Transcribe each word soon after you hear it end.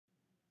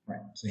Right.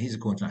 So here's a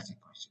quadratic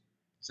question.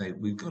 So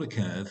we've got a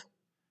curve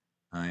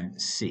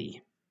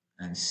C,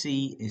 and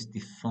C is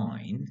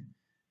defined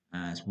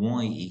as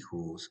y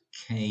equals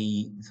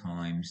k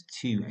times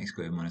 2x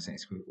squared minus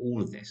x squared,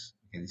 all of this.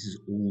 Okay, this is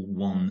all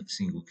one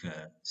single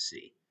curve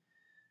C.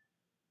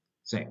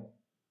 So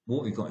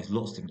what we've got is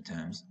lots of different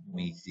terms. What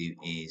we need to do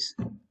is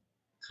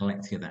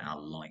collect together our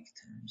like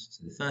terms.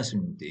 So the first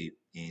thing we'll do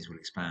is we'll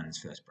expand this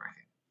first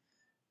bracket.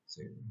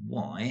 So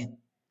y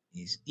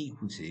is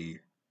equal to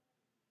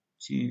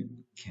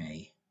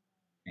 2k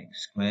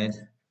x squared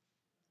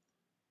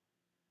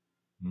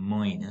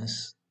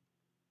minus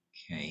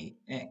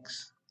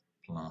kx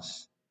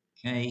plus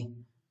k,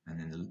 and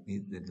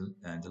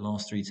then the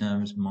last three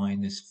terms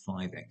minus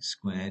 5x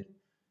squared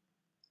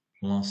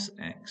plus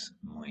x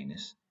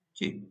minus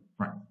 2.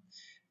 Right.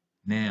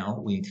 Now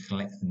we need to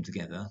collect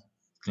together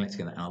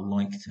our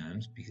like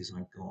terms, because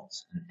I've got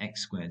an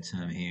x squared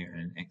term here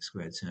and an x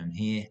squared term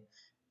here,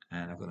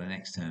 and I've got an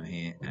x term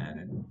here and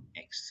an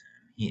x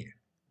term here.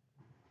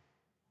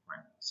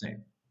 Right. So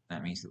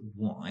that means that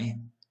y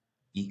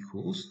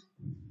equals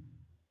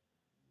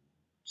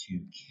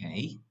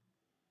 2k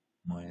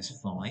minus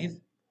 5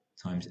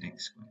 times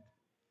x squared.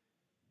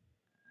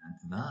 Add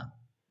to that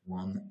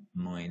 1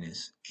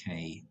 minus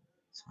k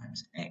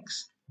times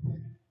x.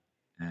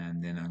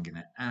 And then I'm going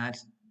to add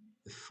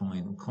the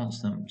final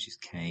constant, which is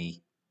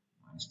k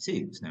minus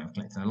 2. So now we've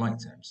collected our like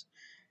terms.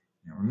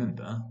 Now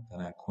remember that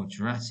our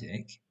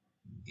quadratic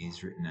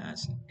is written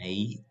as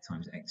a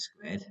times x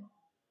squared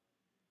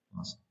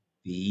plus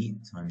b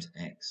times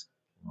x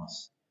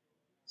plus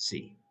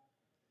c.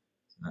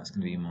 So that's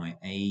going to be my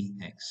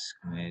ax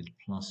squared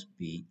plus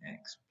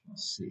bx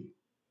plus c.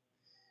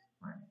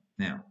 Right.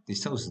 Now,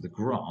 this tells us the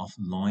graph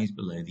lies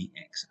below the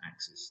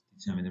x-axis.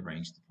 Determine the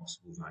range of the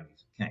possible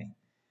values of k.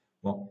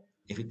 Well,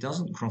 if it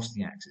doesn't cross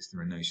the axis,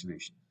 there are no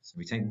solutions. So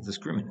we take the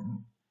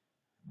discriminant.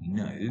 We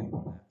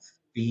know that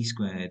b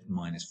squared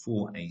minus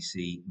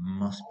 4ac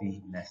must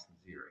be less than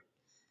 0.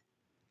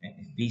 Okay,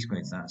 if b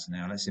squared is that, so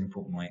now let's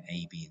input my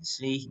a, b, and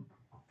c.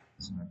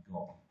 So I've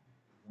got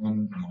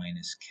 1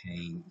 minus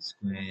k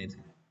squared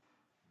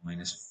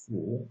minus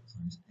 4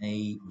 times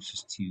a, which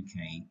is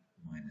 2k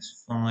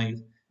minus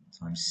 5,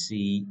 times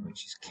c,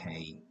 which is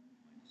k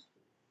minus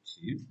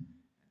 2.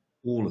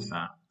 All of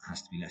that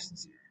has to be less than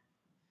 0.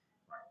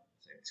 Right,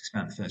 so let's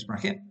expand the first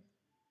bracket.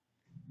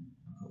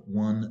 I've got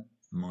 1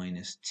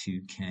 minus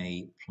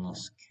 2k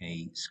plus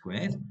k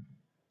squared.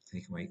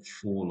 Take away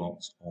 4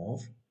 lots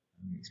of,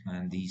 and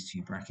expand these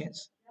two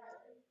brackets.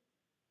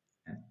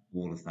 And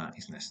all of that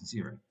is less than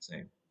 0. So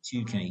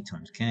 2k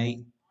times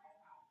k,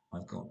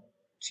 I've got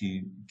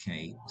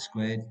 2k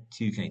squared.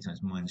 2k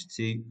times minus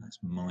 2, that's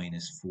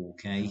minus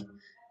 4k.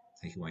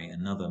 Take away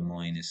another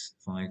minus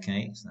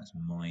 5k, so that's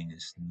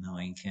minus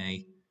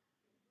 9k.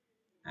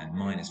 And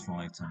minus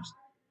 5 times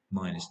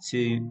minus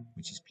 2,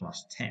 which is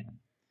plus 10.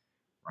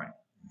 Right,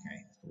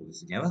 okay, let's put all this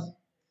together.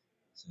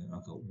 So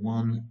I've got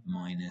 1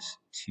 minus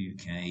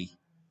 2k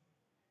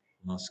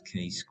plus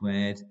k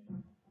squared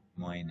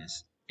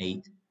minus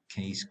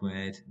 8k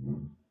squared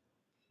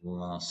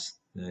plus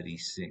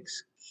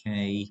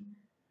 36k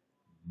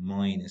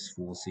minus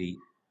 40,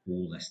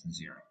 all less than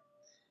 0.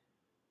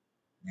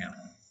 Now,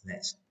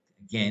 let's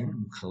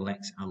again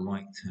collect our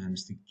like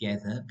terms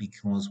together,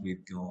 because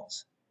we've got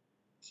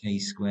k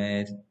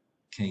squared,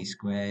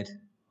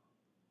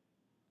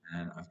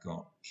 and I've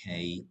got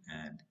k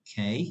and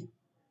k.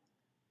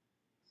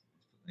 Let's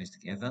put those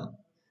together.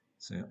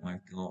 So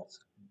I've got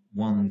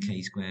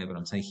 1k squared, but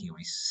I'm taking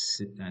away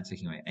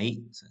 8,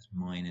 so that's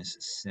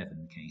minus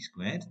 7k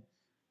squared.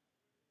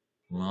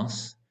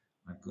 Plus,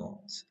 I've got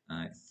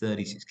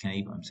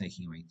 36k, but I'm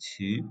taking away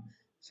 2,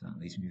 so that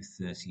leaves me with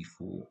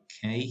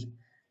 34k.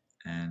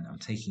 And I'm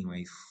taking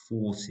away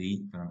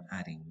 40, but I'm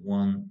adding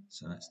 1,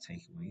 so let's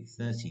take away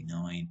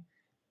 39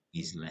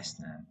 is less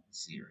than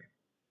 0.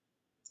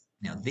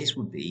 Now, this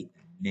would be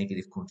a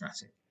negative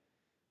quadratic.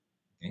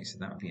 Okay, so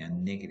that would be our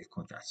negative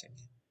quadratic.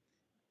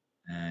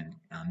 And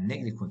our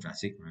negative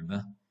quadratic,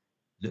 remember,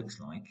 looks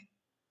like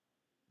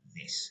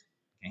this.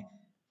 Okay.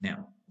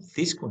 Now,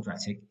 this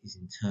quadratic is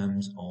in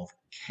terms of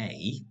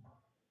k,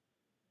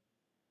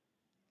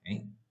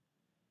 okay,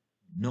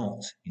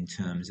 not in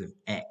terms of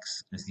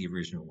x as the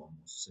original one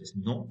was. So it's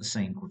not the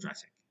same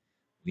quadratic.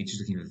 We're just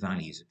looking at the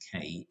values of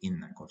k in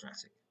that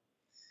quadratic.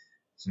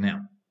 So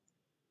now,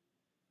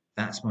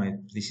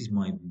 this is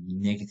my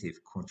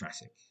negative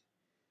quadratic.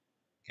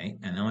 Okay,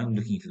 and now I'm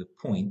looking for the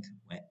point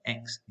where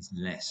x is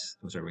less,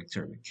 where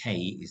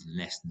k is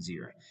less than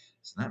 0.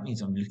 So that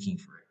means I'm looking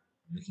for it.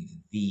 I'm looking for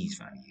these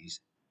values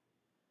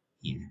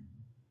here.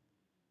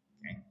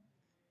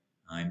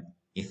 Okay.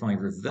 If I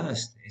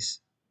reverse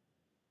this,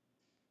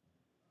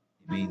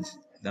 it means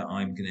that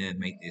I'm going to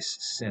make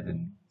this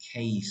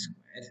 7k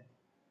squared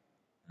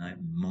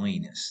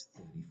minus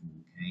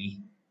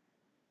 34k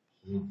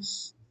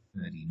plus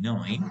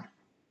 39.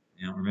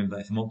 Now remember,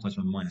 if I multiply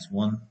by minus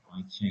 1,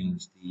 I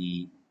change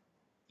the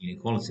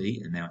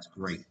inequality, and now it's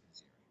greater than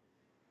 0.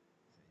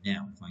 So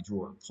now, if I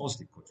draw a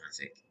positive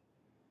quadratic,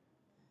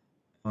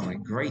 if I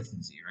write greater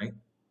than 0,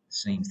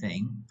 same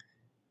thing.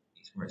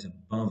 It's where it's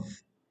above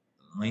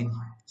the line,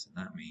 so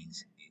that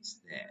means it's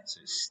there.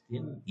 So it's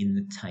still in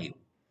the tail.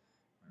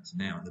 Right, so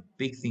now the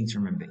big thing to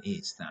remember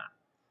is that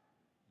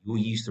you're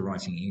used to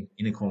writing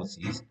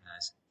inequalities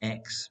as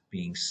x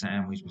being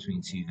sandwiched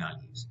between two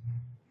values.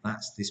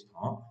 That's this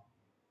part,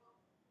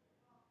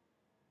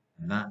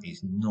 and that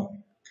is not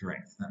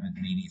correct. That would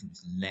mean if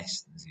it's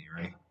less than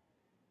 0,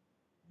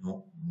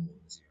 not more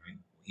than 0,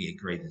 or here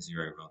greater than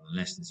 0 rather than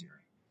less than 0.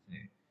 So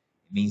it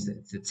means that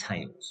it's the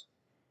tails.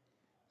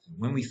 So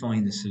when we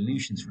find the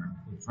solutions for a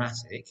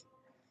quadratic,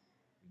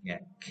 we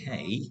get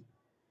k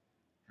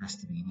has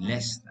to be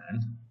less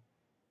than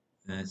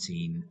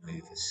 13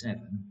 over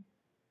 7,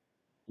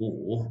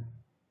 or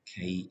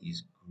k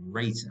is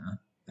greater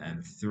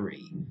than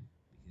 3,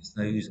 because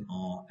those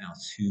are our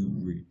two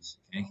roots,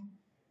 okay?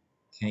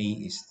 K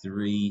is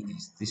 3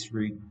 is this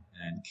root,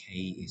 and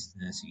k is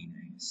 13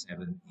 over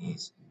 7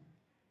 is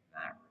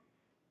that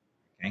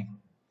root, okay?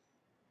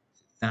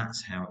 So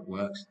that's how it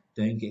works.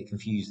 Don't get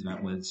confused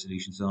about where the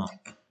solutions are.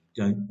 You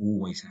don't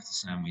always have to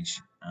sandwich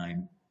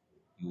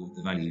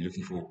the value you're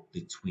looking for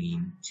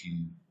between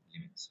two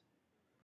limits.